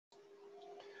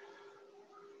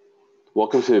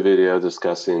Welcome to a video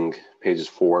discussing pages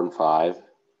 4 and 5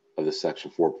 of the section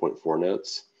 4.4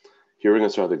 notes. Here we're going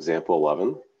to start with example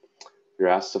 11. You're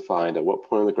asked to find at what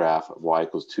point on the graph of y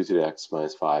equals 2 to the x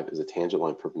minus 5 is a tangent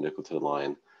line perpendicular to the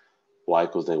line y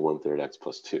equals negative 1/3 x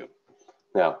plus 2.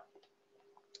 Now,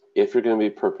 if you're going to be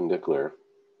perpendicular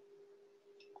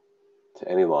to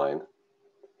any line,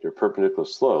 your perpendicular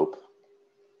slope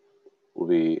will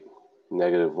be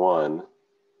negative 1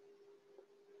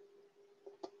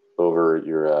 over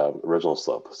your original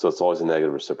slope. So it's always a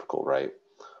negative reciprocal, right?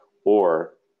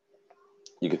 Or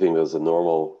you can think of it as a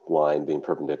normal line being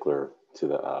perpendicular to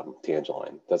the tangent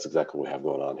line. That's exactly what we have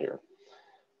going on here.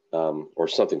 Or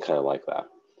something kind of like that.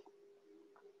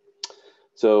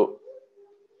 So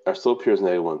our slope here is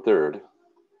negative 1/3.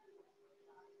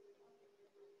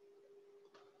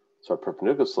 So our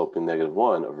perpendicular slope is negative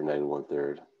 1 over negative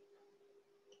 1/3,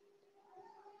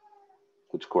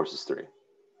 which of course is 3.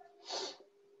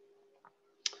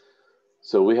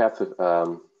 So we have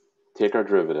to take our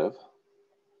derivative.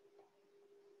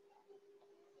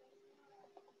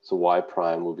 So y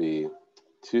prime will be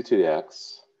 2 to the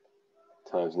x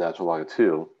times natural log of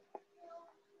 2.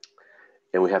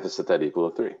 And we have to set that equal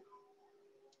to 3.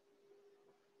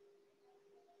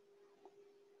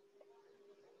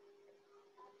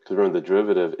 Because remember, the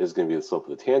derivative is going to be the slope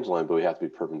of the tangent line, but we have to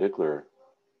be perpendicular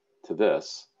to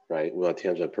this, right? We want a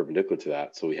tangent line perpendicular to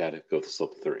that, so we had to go with the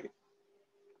slope of 3.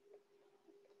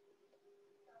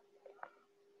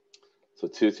 So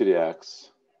 2 to the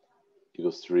x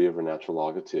equals 3 over natural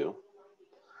log of 2.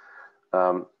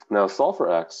 Now solve for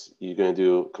x, you're going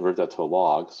to convert that to a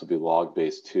log, so it'll be log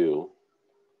base 2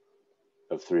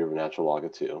 of 3 over natural log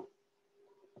of 2.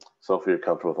 So hopefully you're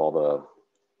comfortable with all the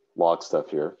log stuff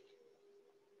here.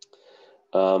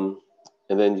 And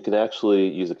then you can actually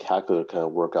use a calculator to kind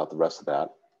of work out the rest of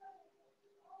that.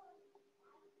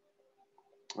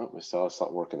 Oh, my cell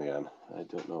stopped working again. I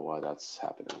don't know why that's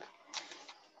happening.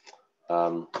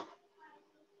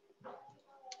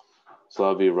 So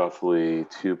that'll be roughly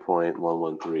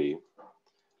 2.113.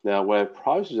 Now, what I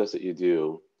probably suggest that you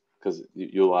do, because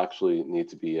you'll actually need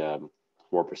to be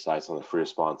more precise on the free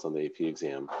response on the AP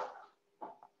exam,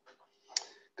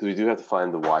 because we do have to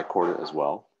find the y coordinate as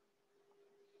well.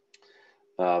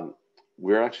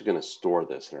 We're actually going to store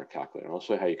this in our calculator. I'll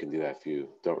show you how you can do that if you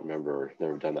don't remember or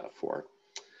never done that before.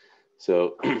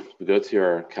 So we go to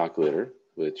our calculator,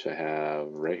 which I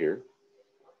have right here.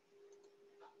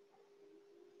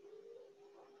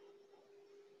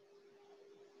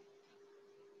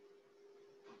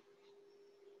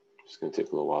 Just going to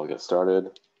take a little while to get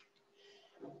started.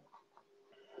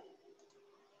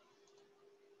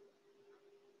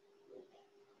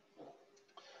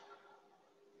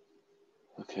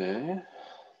 Okay.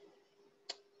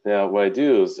 Now what I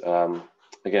do is,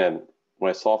 again, when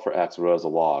I solve for x, rho as a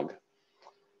log.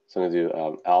 So I'm going to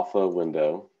do alpha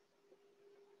window,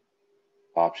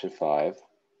 option 5,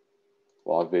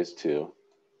 log base 2,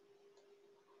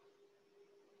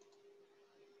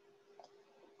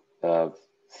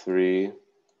 3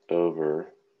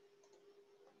 over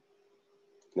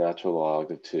natural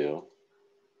log of 2.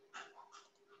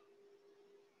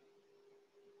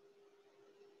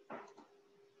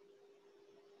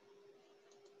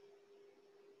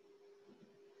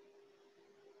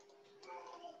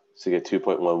 So you get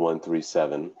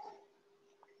 2.1137.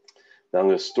 Now I'm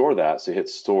going to store that. So hit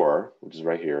store, which is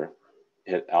right here.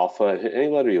 Hit alpha, hit any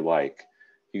letter you like.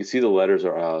 You can see the letters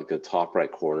are like the top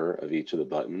right corner of each of the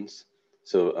buttons.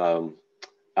 So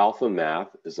alpha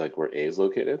math is like where A is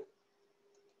located.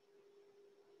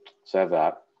 So I have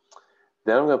that.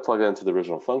 Then I'm going to plug that into the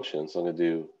original function. So I'm going to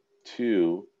do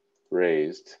 2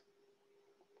 raised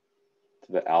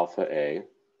to the alpha A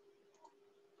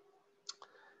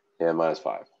and minus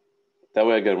 5. That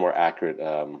way I get a more accurate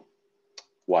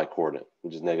y coordinate,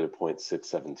 which is negative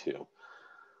 0.672.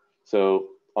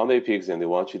 So on the AP exam, they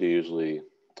want you to usually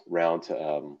round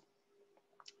to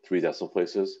 3 decimal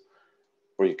places,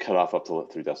 or you cut off up to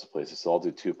 3 decimal places. So I'll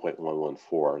do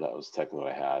 2.114. That was technically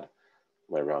what I had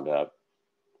when I round up,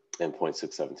 and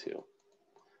 0.672.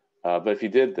 But if you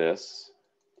did this,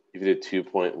 if you did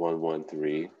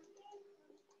 2.113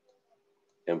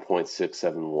 and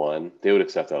 0.671, they would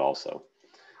accept that also.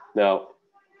 Now,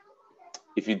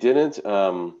 if you didn't, if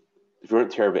you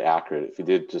weren't terribly accurate, if you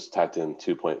did just typed in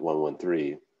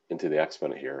 2.113 into the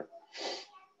exponent here,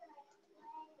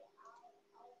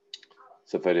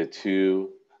 so if I did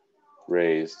 2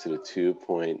 raised to the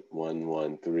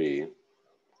 2.113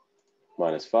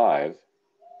 minus 5,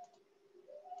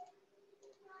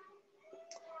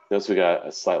 notice we got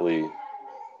a slightly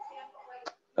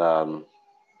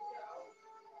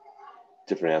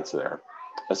different answer there.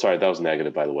 Sorry, that was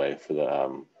negative, by the way, for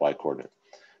the y coordinate.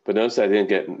 But notice I didn't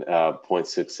get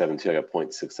 0.672, I got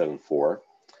 0.674.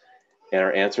 And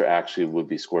our answer actually would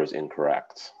be scored as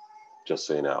incorrect, just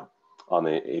so you know, on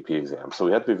the AP exam. So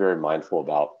we have to be very mindful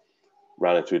about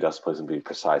rounding through decimal places and being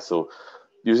precise. So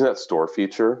using that store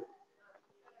feature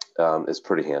is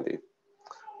pretty handy.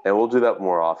 And we'll do that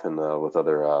more often with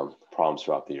other problems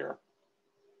throughout the year.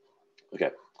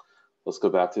 Okay, let's go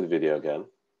back to the video again.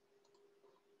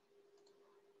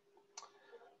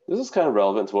 This is kind of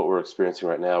relevant to what we're experiencing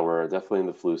right now. We're definitely in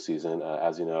the flu season.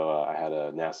 As you know, I had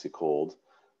a nasty cold.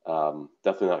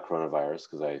 Definitely not coronavirus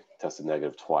because I tested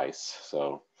negative twice,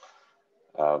 so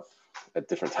at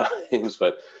different times.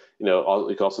 But you know,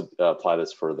 you can also apply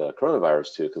this for the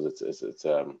coronavirus too, because it's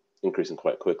increasing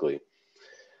quite quickly.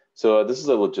 So this is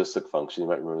a logistic function. You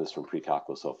might remember this from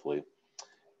pre-calculus, hopefully.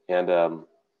 And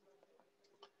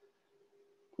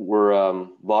we're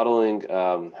modeling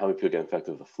how many people get infected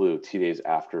with the flu T days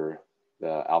after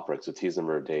the outbreak. So T is the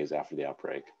number of days after the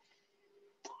outbreak.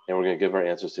 And we're going to give our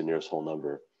answers to the nearest whole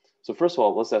number. So first of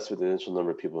all, let's estimate the initial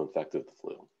number of people infected with the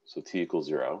flu. So T equals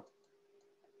 0.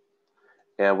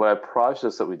 And what I probably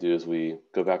suggest that we do is we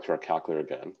go back to our calculator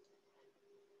again.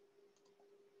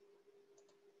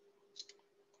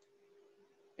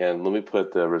 And let me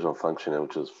put the original function in,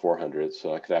 which is 400.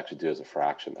 So I could actually do it as a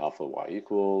fraction, alpha y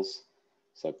equals,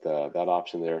 select that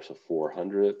option there, so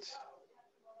 400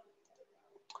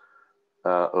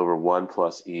 over 1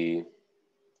 plus e,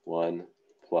 1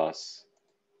 plus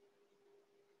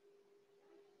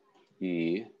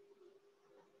e,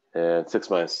 and 6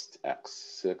 minus x,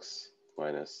 6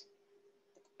 minus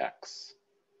x.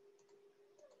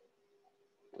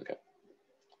 Okay,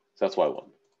 so that's y1.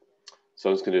 So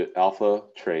I'm just going to do alpha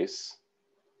trace,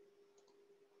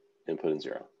 input in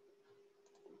 0.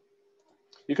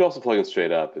 You can also plug in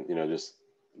straight up, and just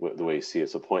the way you see it.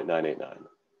 So 0.989.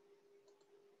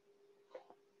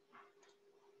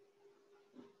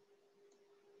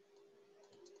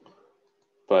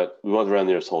 But we want to round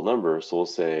the nearest whole number, so we'll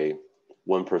say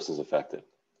one person is affected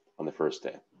on the first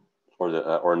day,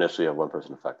 or initially have one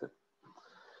person affected.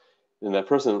 And that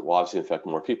person will obviously infect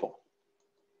more people.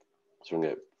 So we're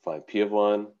going to find P of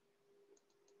 1,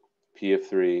 P of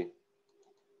 3,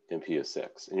 and P of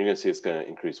 6. And you're going to see it's going to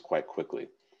increase quite quickly.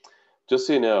 Just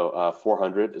so you know,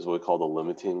 400 is what we call the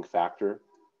limiting factor.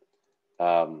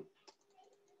 So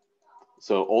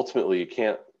ultimately, you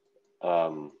can't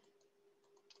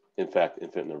infect an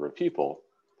infinite number of people.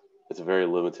 It's a very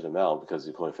limited amount because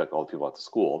you can only affect all the people at the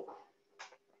school.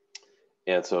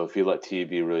 And so if you let T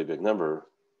be a really big number,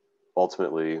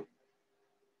 ultimately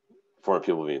 400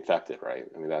 people will be infected, right?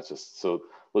 I mean, that's just, so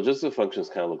logistic functions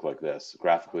kind of look like this.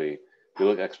 Graphically, they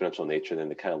look exponential in nature, and then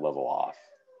they kind of level off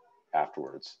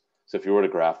afterwards. So if you were to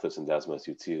graph this in Desmos,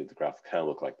 you'd see the graph kind of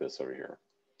look like this over here.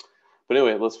 But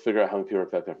anyway, let's figure out how many people are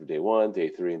infected after day 1, day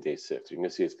 3, and day 6. You're going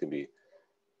to see it's going to be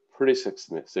pretty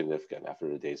significant after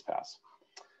the days pass.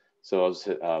 So I'll just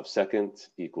hit second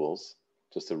equals,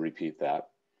 just to repeat that.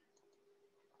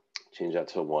 Change that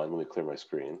to a 1. Let me clear my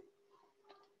screen.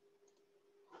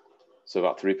 So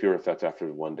about 3 people are infected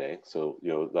after 1 day. So,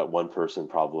 that one person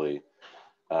probably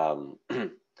got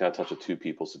in touch with 2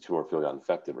 people, so 2 more people got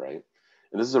infected, right?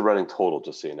 And this is a running total,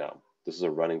 just so you know. This is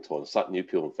a running total. It's not new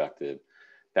people infected.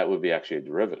 That would be actually a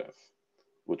derivative,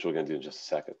 which we're going to do in just a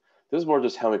second. This is more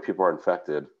just how many people are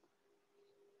infected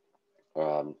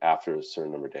after a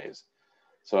certain number of days.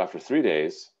 So after 3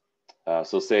 days,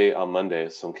 so say on Monday,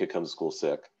 some kid comes to school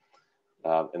sick,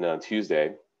 and then on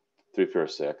Tuesday, 3 people are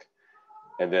sick,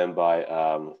 and then by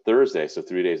Thursday, so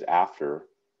 3 days after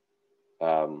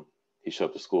he showed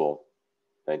up to school,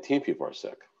 19 people are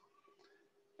sick.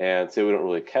 And say we don't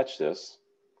really catch this,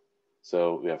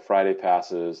 so we have Friday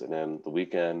passes, and then the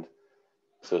weekend,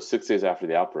 so 6 days after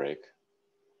the outbreak,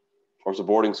 or it's a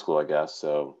boarding school, I guess,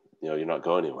 so you're not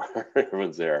going anywhere,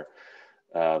 everyone's there.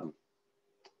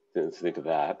 Didn't think of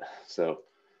that. So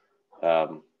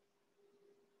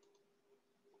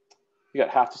you got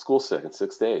half the school sick in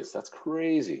 6 days. That's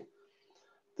crazy.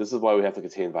 This is why we have to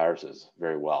contain viruses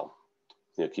very well.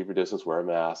 Keep your distance, wear a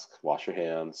mask, wash your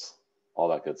hands, all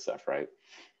that good stuff, right?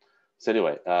 So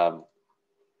anyway,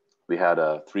 we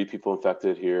had 3 people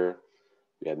infected here.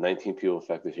 We had 19 people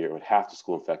infected here. We had half the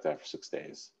school infected after 6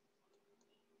 days.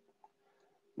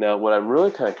 Now, what I'm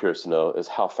really kind of curious to know is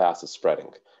how fast it's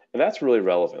spreading. And that's really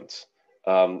relevant.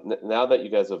 Now that you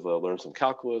guys have learned some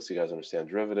calculus, you guys understand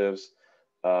derivatives,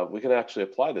 we can actually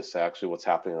apply this to actually what's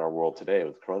happening in our world today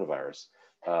with coronavirus.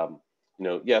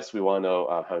 Yes, we want to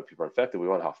know how many people are infected. We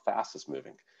want to know how fast it's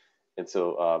moving. And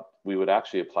so we would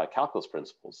actually apply calculus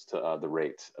principles to the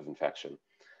rate of infection.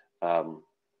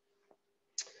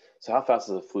 So how fast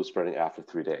is the flu spreading after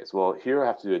 3 days? Well, here I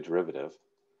have to do a derivative.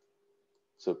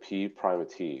 So P prime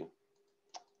of T.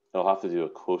 I'll have to do a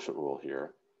quotient rule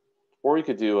here. Or you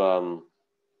could do,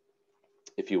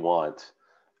 if you want,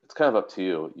 it's kind of up to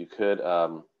you. You could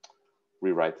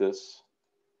rewrite this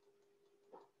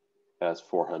as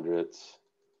 400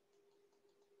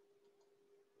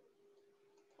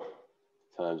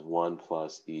 times 1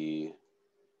 plus E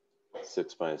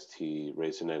 6 minus T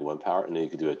raised to negative 1 power. And then you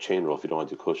could do a chain rule if you don't want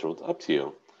to do quotient rule. It's up to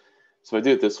you. So if I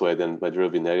do it this way, then my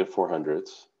derivative would be negative 400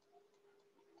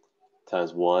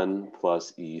 times 1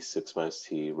 plus E 6 minus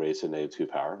T raised to negative 2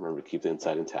 power. Remember to keep the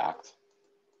inside intact.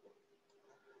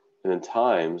 And then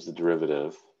times the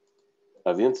derivative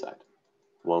of the inside.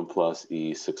 1 plus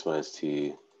E 6 minus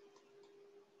T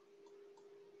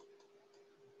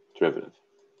derivative.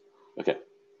 Okay.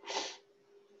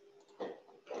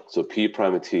 So P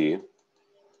prime of T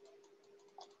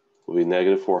will be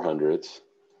negative 400.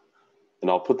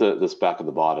 And I'll put this back at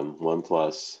the bottom. 1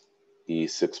 plus E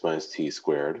 6 minus T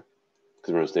squared.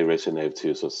 Because remember, it's negative raised to negative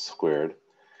 2, so it's squared.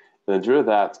 And then derivative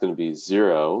of that's going to be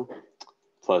 0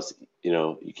 plus,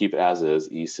 you keep it as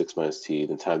is, E 6 minus T,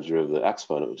 then times derivative of the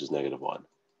exponent, which is negative 1.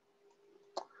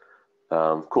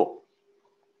 Cool.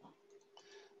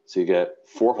 So you get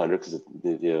 400, because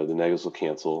the negatives will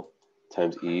cancel,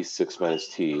 times E 6 minus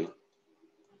T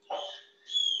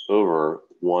over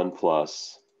 1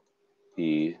 plus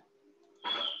E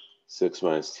 6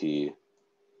 minus T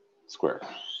squared.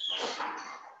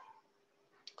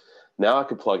 Now I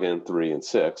could plug in 3 and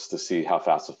 6 to see how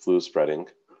fast the flu is spreading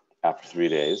after 3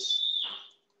 days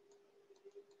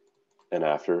and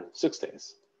after 6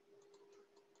 days.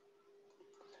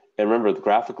 And remember,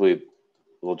 graphically,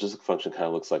 the logistic function kind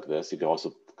of looks like this. You can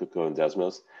also go in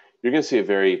Desmos. You're going to see a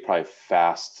very probably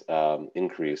fast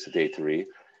increase at day 3,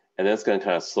 and then it's going to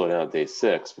kind of slow down at day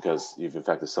 6 because you've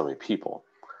infected so many people.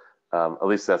 At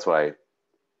least that's what I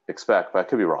expect, but I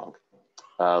could be wrong.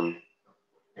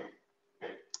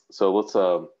 So let's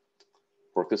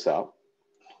work this out.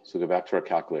 So go back to our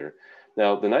calculator.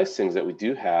 Now, the nice thing is that we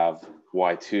do have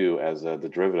y2 as the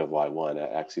derivative of y1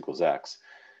 at x equals x.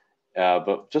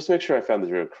 But just to make sure I found the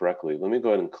derivative correctly, let me go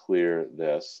ahead and clear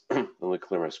this. Let me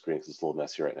clear my screen because it's a little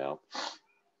messy right now.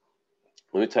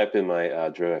 Let me type in my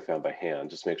derivative I found by hand,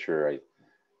 just make sure I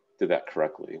did that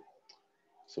correctly.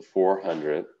 So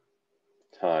 400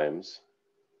 times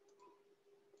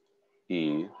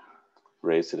E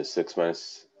raised to the 6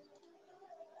 minus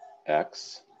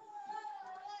x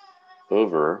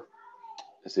over,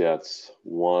 so that's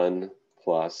 1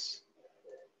 plus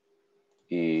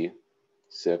E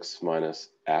 6 minus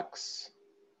x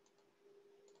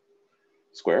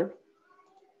squared.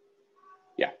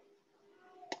 Yeah.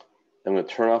 I'm going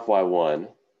to turn off y1.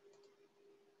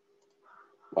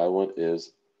 y1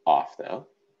 is off now.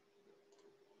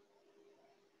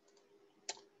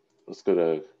 Let's go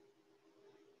to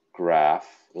graph.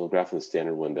 We'll graph in the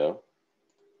standard window.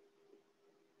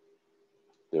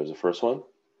 There's the first one.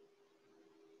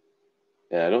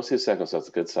 And I don't see a second, so that's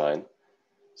a good sign.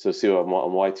 So see, I'm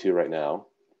on y2 right now.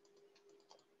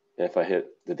 And if I hit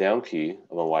the down key,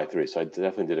 I'm on y3. So I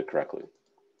definitely did it correctly.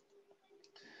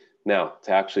 Now,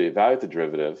 to actually evaluate the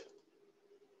derivative,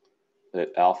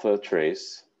 hit alpha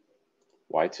trace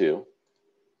y2,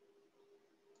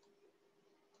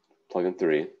 plug in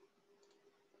 3.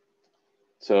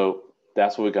 So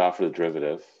that's what we got for the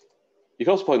derivative. You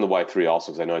can also plug in the y3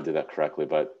 also, because I know I did that correctly,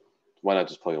 but why not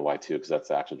just plug in y2, because that's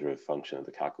the actual derivative function of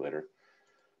the calculator.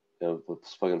 And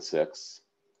let's plug in 6.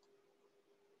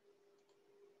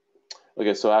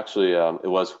 Okay, so actually it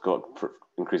was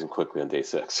increasing quickly on day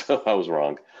 6, so I was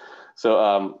wrong.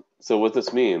 So, so what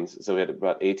this means, so we had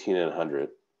about 18 and 100.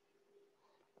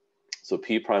 So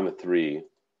P prime of 3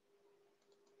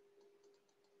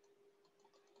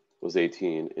 was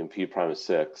 18, and P prime of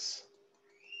 6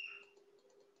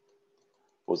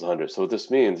 was 100. So what this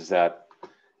means is that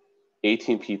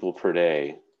 18 people per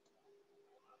day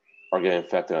are getting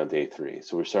infected on day 3.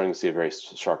 So we're starting to see a very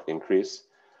sharp increase,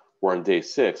 where on day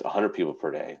 6, 100 people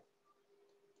per day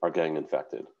are getting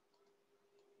infected.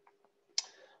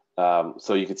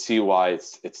 So you can see why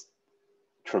it's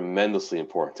tremendously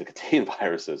important to contain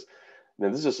viruses. Now,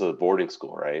 this is just a boarding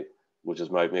school, right? Which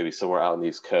is maybe somewhere out on the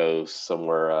East Coast,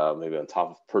 somewhere maybe on top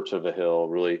of perch of a hill,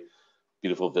 really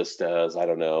beautiful vistas. I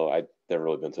don't know. I've never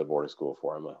really been to a boarding school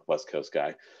before. I'm a West Coast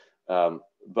guy.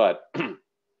 But you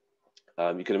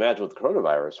can imagine with the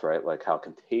coronavirus, right? Like how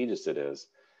contagious it is,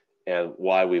 and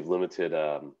why we've limited,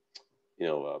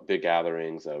 big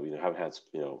gatherings. We haven't had,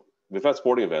 we've had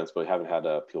sporting events, but we haven't had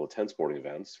people attend sporting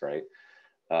events, right?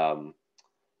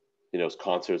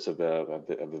 Concerts have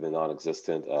been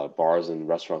non-existent. Bars and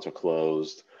restaurants are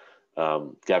closed.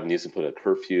 Gavin Newsom put a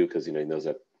curfew because he knows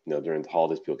that during the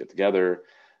holidays people get together.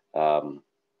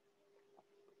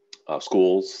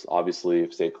 Schools obviously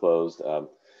have stayed closed,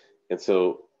 and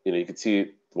so you can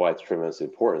see why it's tremendously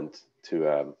important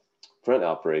to prevent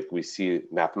outbreak. We see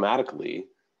mathematically,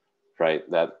 right,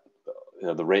 that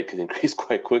the rate could increase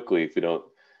quite quickly if we don't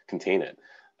contain it.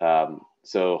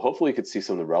 So hopefully you could see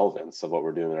some of the relevance of what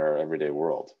we're doing in our everyday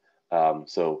world.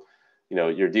 So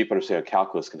your deep understanding of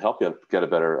calculus can help you get a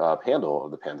better handle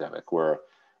of the pandemic, where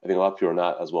I think a lot of people are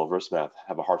not as well versed in math,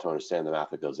 have a hard time understanding the math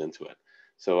that goes into it.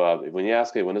 So when you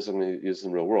ask, hey, when is it going to use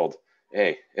in the real world?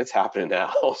 Hey, it's happening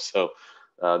now. So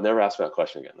never ask that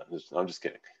question again. I'm just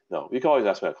kidding. No, you can always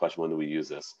ask me that question, when do we use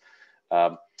this?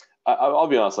 I'll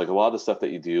be honest, like a lot of the stuff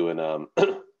that you do in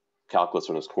calculus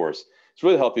in this course, it's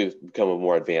really helped you become a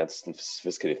more advanced and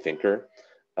sophisticated thinker.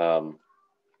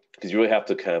 Because you really have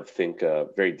to kind of think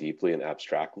very deeply and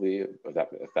abstractly,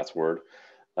 if that's a word,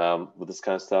 with this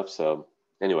kind of stuff. So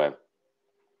anyway,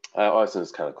 I always think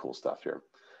it's kind of cool stuff here.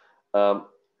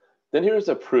 Then here's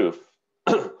a proof,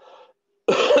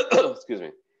 excuse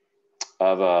me,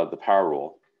 of the power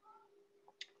rule.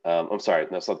 I'm sorry,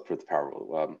 that's not the proof of the power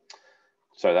rule.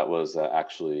 Sorry, that was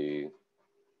actually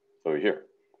over here.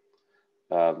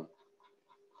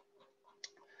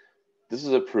 This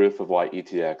is a proof of why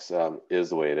ETDX is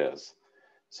the way it is.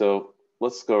 So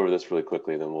let's go over this really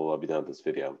quickly, then we'll be done with this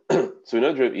video. So we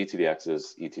know the derivative of ETDX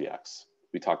is ETDX.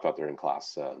 We talked about that in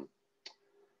class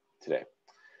today.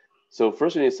 So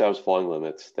first we need to establish the following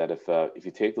limits, that if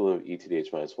you take the limit of e to the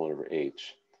h minus 1 over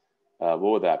h, what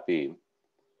would that be?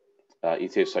 E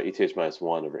to h minus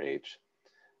 1 over h.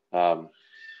 So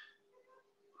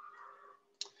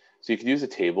you could use a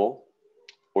table,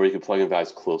 or you could plug in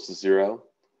values close to 0.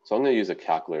 So I'm going to use a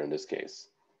calculator in this case.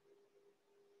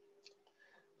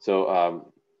 So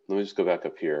let me just go back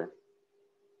up here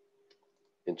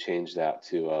and change that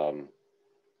to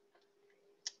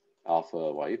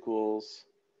alpha y equals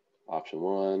option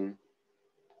 1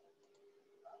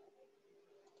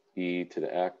 e to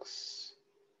the x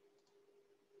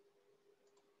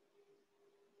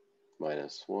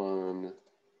minus 1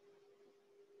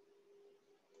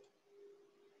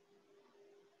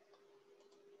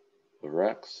 over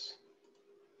x,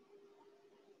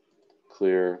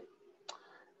 clear.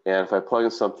 And if I plug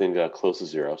in something close to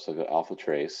 0, so I go alpha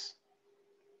trace,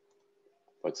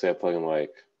 let's say I plug in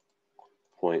like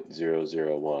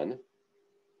 0.001,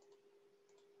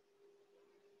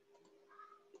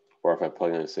 or if I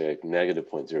plug in, say, like negative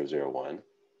 0.001,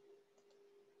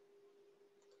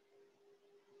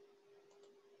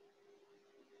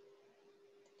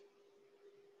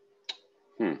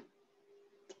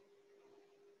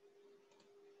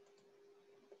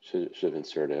 should have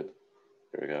inserted.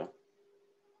 There we go.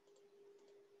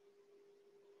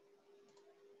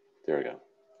 There we go.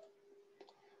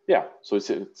 Yeah, so it's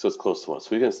close to 1. So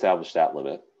we can establish that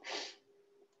limit.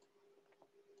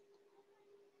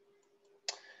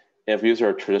 And if we use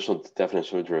our traditional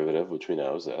definition of a derivative, which we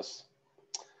know is this,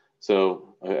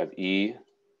 so I have e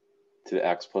to the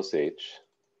x plus h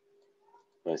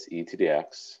minus e to the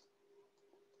x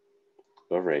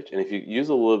over h. And if you use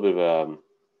a little bit of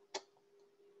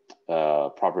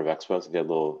property of exponents and get a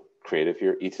little creative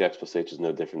here, e to the x plus h is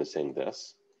no different than saying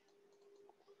this.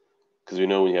 Because we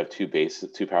know when you have two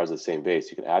powers of the same base,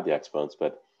 you can add the exponents,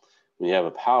 but when you have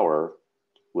a power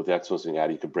with the exponents being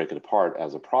added, you could break it apart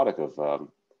as a product of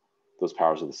those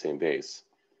powers of the same base.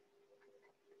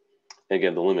 And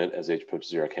again, the limit as h approaches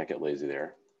 0, I can't get lazy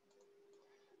there.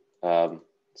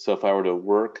 So if I were to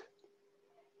work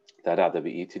that out, that'd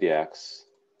be e to the x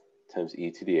times e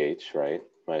to the h, right?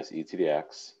 Minus e to the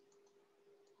x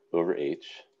over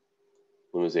h,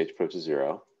 limit as h approaches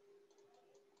 0.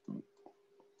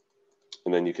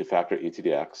 And then you could factor e to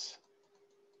the x.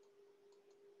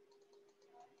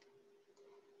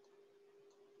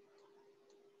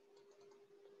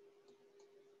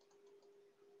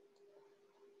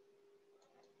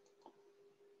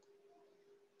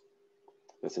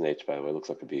 That's an h, by the way. It looks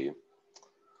like a b.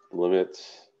 The limit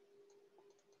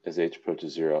as h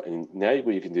approaches 0. And now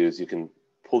what you can do is you can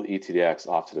pull the e to the x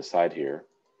off to the side here,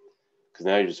 because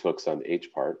now you're just focused on the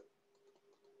h part.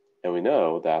 And we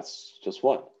know that's just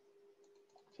 1.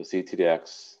 So c to the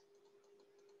x.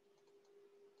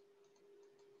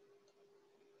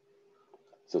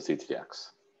 So c to the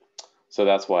x. So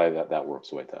that's why that works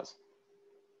the way it does.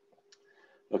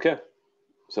 Okay,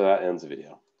 so that ends the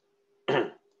video.